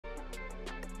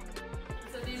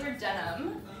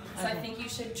denim. So I think you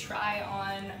should try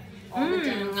on all the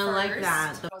denim first. I like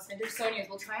that. What I was gonna do, so anyways,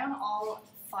 we'll try on all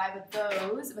 5 of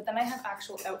those, but then I have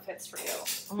actual outfits for you.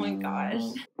 Oh my gosh.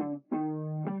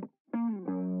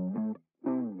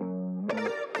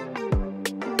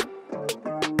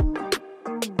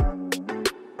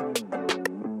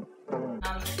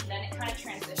 Then it kind of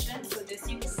transitions, so this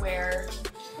you can wear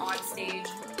on stage.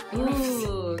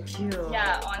 Ooh, cute.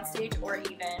 Yeah, on stage or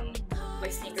even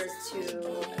with sneakers to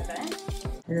an event.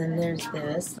 And then there's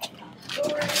this.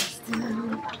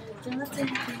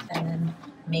 And then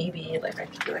maybe like I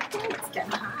could be like, oh, it's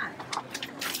getting hot.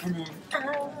 And then I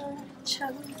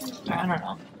don't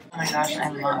know. Oh my gosh, I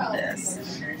love this.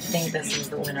 I think this is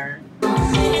the winner.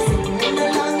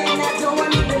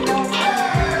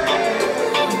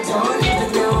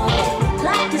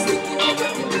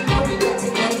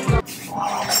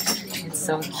 It's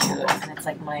so cute, and it's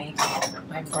like my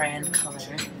brand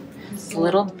color. It's a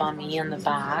little bummy on the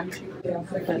back,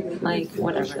 but like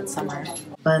whatever, it's summer.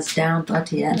 Buzz down,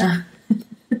 Tatiana.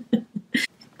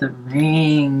 The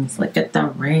rings, look at the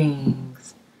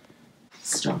rings.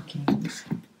 Stockings,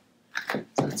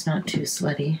 so it's not too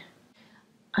sweaty.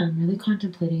 I'm really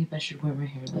contemplating if I should wear my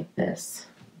hair like this,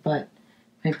 but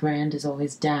my brand is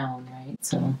always down, right?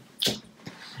 So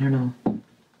I don't know. What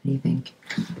do you think?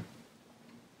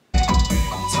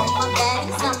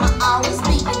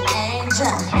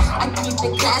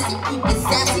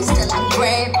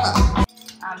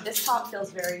 This top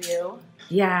feels very you.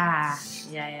 Yeah.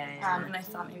 And I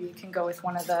thought maybe you can go with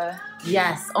one of the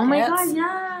Yes. Oh my god,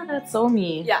 yeah, that's so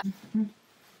me. Yeah.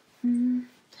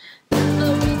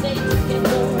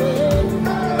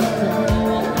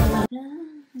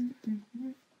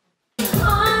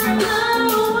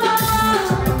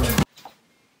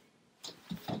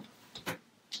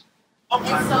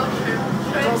 It's so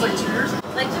true.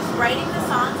 Like just writing the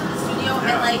songs in the studio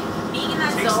and like being in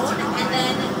that zone and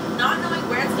then not knowing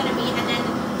where it's gonna be and then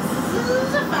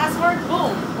fast forward,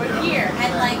 boom, we're here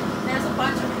and like there's a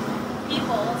bunch of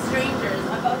people, strangers,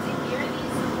 about to hear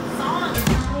these songs.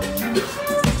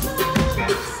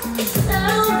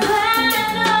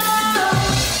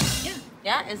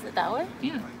 Yeah, is it that way?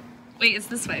 Yeah. Wait, it's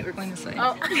this way. We're going this way.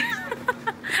 Oh.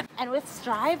 And with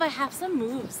Strive, I have some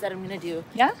moves that I'm gonna do.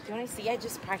 Yeah? Do you want to see? I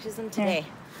just practiced them today.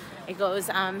 It goes, is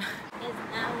now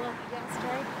what we got,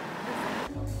 Strive?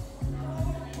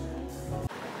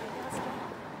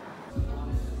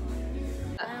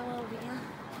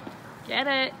 Get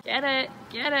it, get it,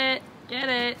 get it, get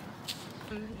it.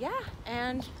 Yeah,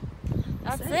 and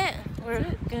that's it. We're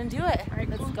gonna do it. All right,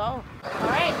 let's go. All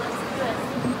right, let's do it.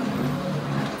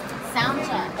 Sound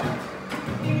check.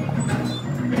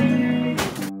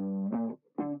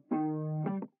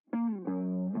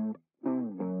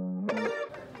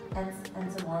 And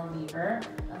some more Weaver,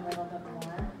 a little bit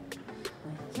more.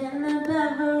 Waking up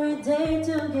every day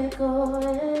to get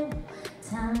going.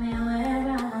 Tell me where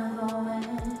I'm going.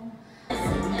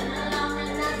 Sitting alone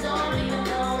and I don't even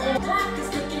know it. Clock is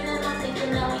ticking and I'm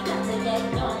thinking that we got to get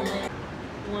going.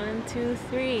 1, 2,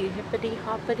 3, hippity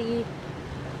hoppity.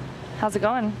 How's it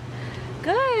going?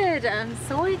 Good. I'm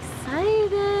so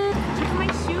excited. Look at my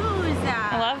shoes.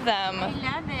 I love them. I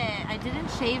love it. I didn't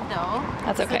shave though.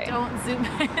 That's okay. So don't zoom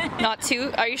in. Not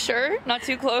too, are you sure? Not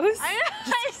too close?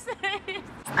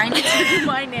 I need to do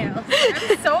my nails.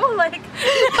 I'm so like...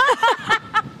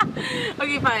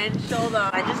 Okay, fine. Hold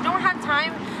on. I just don't have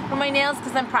time for my nails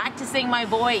because I'm practicing my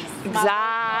voice.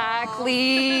 Exactly.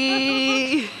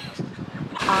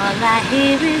 All I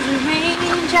hear is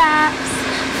raindrops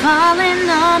falling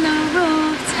on the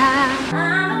rooftop. I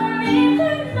don't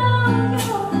even know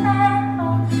you at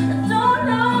all. I don't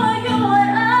know you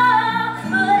at all,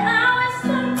 but I wish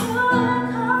I could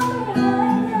call you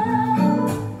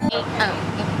right now.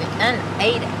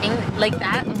 Like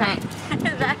that,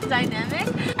 that dynamic.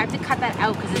 I have to cut that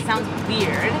out because it sounds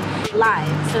weird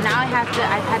live. So now I've had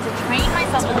to train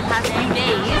myself for the past few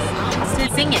days to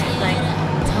sing it. Like,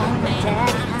 don't let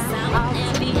that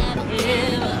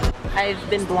I've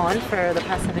been blonde for the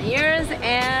past 7 years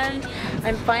and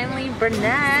I'm finally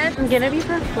brunette. I'm gonna be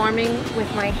performing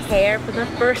with my hair for the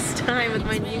first time with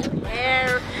my new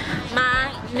hair,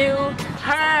 my new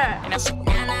hair.